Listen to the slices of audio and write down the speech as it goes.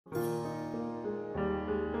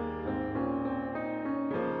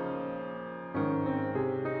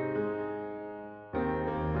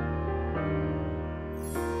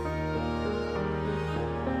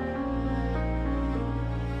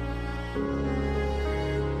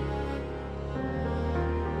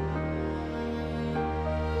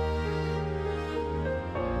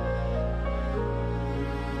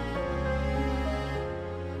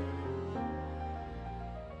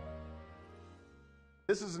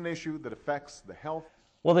This is an issue that affects the health.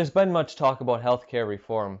 Well, there's been much talk about healthcare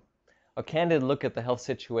reform. A candid look at the health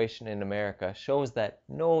situation in America shows that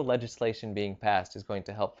no legislation being passed is going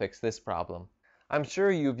to help fix this problem. I'm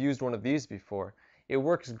sure you've used one of these before. It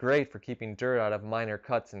works great for keeping dirt out of minor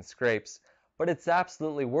cuts and scrapes, but it's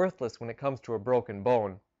absolutely worthless when it comes to a broken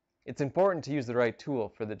bone. It's important to use the right tool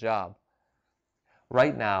for the job.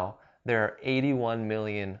 Right now, there are 81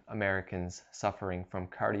 million Americans suffering from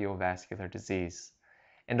cardiovascular disease,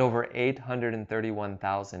 and over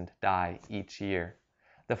 831,000 die each year.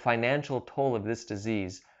 The financial toll of this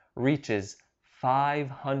disease reaches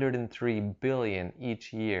 $503 billion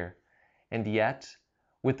each year, and yet,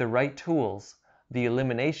 with the right tools, the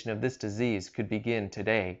elimination of this disease could begin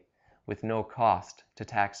today with no cost to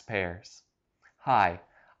taxpayers. Hi,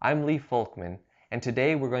 I'm Lee Folkman, and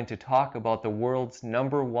today we're going to talk about the world's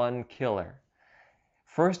 #1 killer.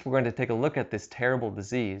 First, we're going to take a look at this terrible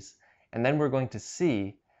disease, and then we're going to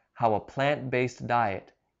see how a plant-based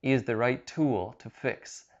diet is the right tool to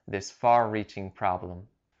fix this far-reaching problem.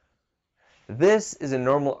 This is a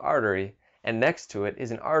normal artery, and next to it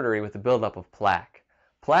is an artery with a buildup of plaque.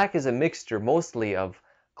 Plaque is a mixture mostly of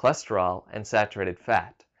cholesterol and saturated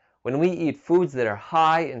fat. When we eat foods that are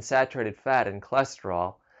high in saturated fat and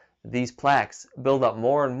cholesterol, these plaques build up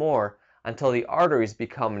more and more until the arteries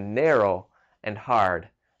become narrow and hard.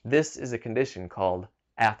 This is a condition called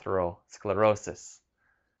atherosclerosis.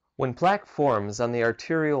 When plaque forms on the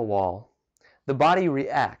arterial wall, the body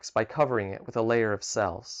reacts by covering it with a layer of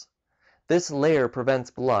cells. This layer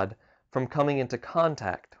prevents blood from coming into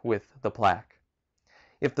contact with the plaque.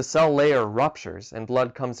 If the cell layer ruptures and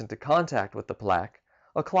blood comes into contact with the plaque,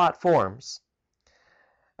 a clot forms.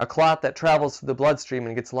 A clot that travels through the bloodstream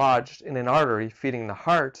and gets lodged in an artery feeding the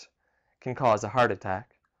heart can cause a heart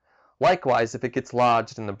attack. Likewise, if it gets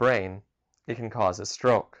lodged in the brain, it can cause a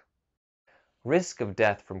stroke. Risk of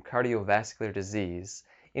death from cardiovascular disease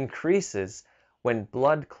increases when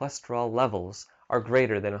blood cholesterol levels are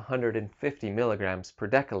greater than 150 milligrams per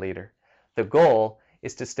deciliter. The goal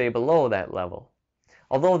is to stay below that level.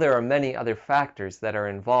 Although there are many other factors that are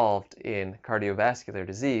involved in cardiovascular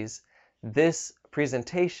disease, this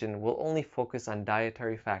presentation will only focus on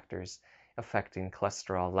dietary factors affecting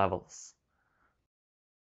cholesterol levels.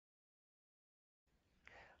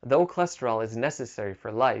 Though cholesterol is necessary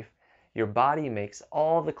for life, your body makes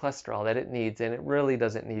all the cholesterol that it needs, and it really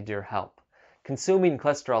doesn't need your help. Consuming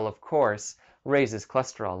cholesterol, of course, raises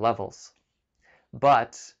cholesterol levels.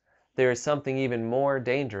 But there is something even more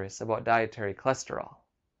dangerous about dietary cholesterol.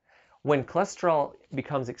 When cholesterol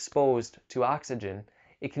becomes exposed to oxygen,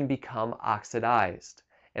 it can become oxidized.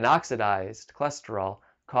 And oxidized cholesterol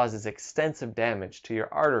causes extensive damage to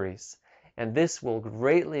your arteries, and this will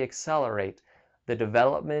greatly accelerate the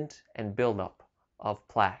development and buildup of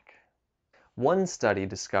plaque. One study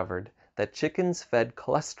discovered that chickens fed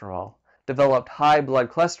cholesterol developed high blood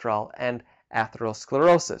cholesterol and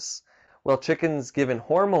atherosclerosis, while chickens given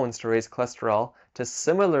hormones to raise cholesterol to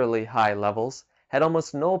similarly high levels had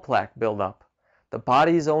almost no plaque buildup. The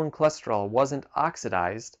body's own cholesterol wasn't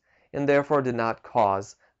oxidized and therefore did not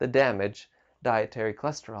cause the damage dietary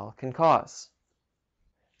cholesterol can cause.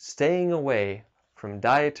 Staying away from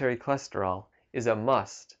dietary cholesterol is a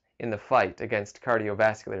must in the fight against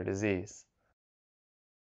cardiovascular disease.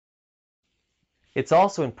 It's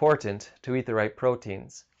also important to eat the right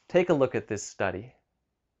proteins. Take a look at this study.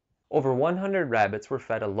 Over 100 rabbits were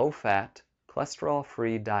fed a low-fat,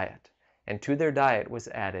 cholesterol-free diet, and to their diet was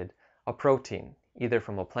added a protein, either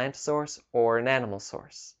from a plant source or an animal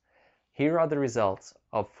source. Here are the results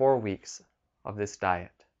of 4 weeks of this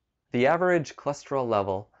diet. The average cholesterol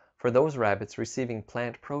level for those rabbits receiving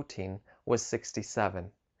plant protein was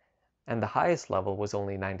 67, and the highest level was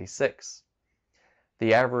only 96.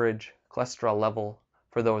 The average cholesterol level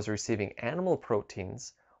for those receiving animal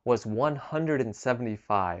proteins was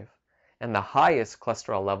 175, and the highest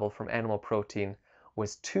cholesterol level from animal protein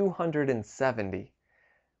was 270,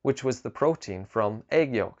 which was the protein from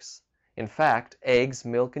egg yolks. In fact, eggs,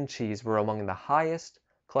 milk, and cheese were among the highest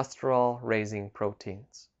cholesterol-raising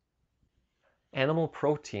proteins. Animal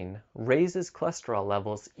protein raises cholesterol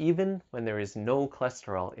levels even when there is no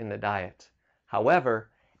cholesterol in the diet. However,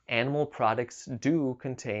 animal products do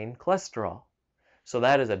contain cholesterol, so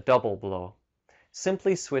that is a double blow.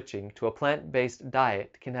 Simply switching to a plant-based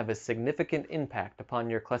diet can have a significant impact upon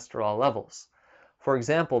your cholesterol levels. For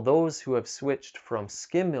example, those who have switched from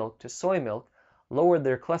skim milk to soy milk lowered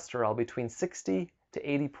their cholesterol between 60 to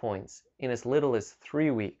 80 points in as little as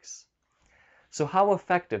 3 weeks. So how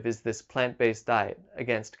effective is this plant-based diet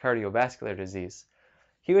against cardiovascular disease?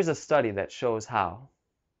 Here's a study that shows how.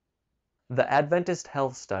 The Adventist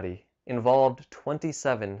Health Study involved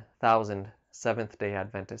 27,000 Seventh-day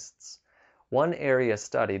Adventists. One area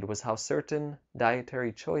studied was how certain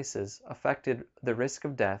dietary choices affected the risk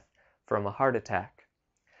of death from a heart attack.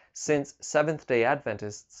 Since Seventh-day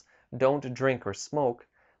Adventists don't drink or smoke,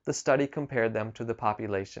 the study compared them to the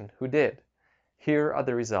population who did. Here are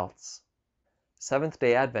the results.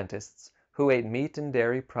 Seventh-day Adventists who ate meat and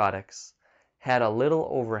dairy products had a little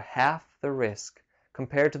over half the risk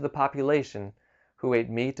compared to the population who ate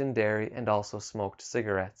meat and dairy and also smoked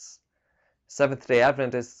cigarettes. Seventh-day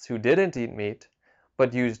Adventists who didn't eat meat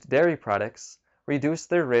but used dairy products reduced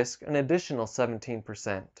their risk an additional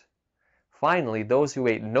 17%. Finally, those who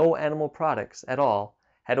ate no animal products at all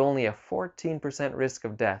had only a 14% risk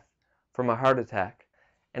of death from a heart attack,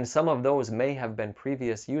 and some of those may have been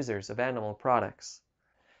previous users of animal products.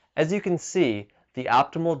 As you can see, the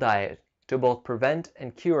optimal diet to both prevent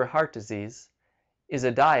and cure heart disease is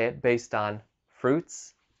a diet based on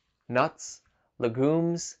fruits, nuts,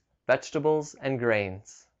 legumes, vegetables, and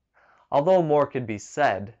grains. Although more could be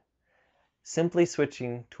said, simply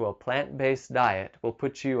switching to a plant-based diet will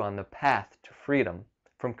put you on the path to freedom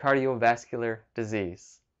from cardiovascular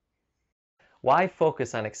disease. Why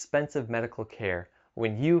focus on expensive medical care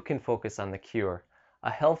when you can focus on the cure? A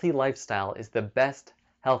healthy lifestyle is the best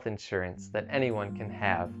health insurance that anyone can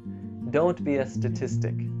have. Don't be a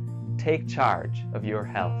statistic. Take charge of your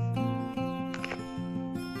health.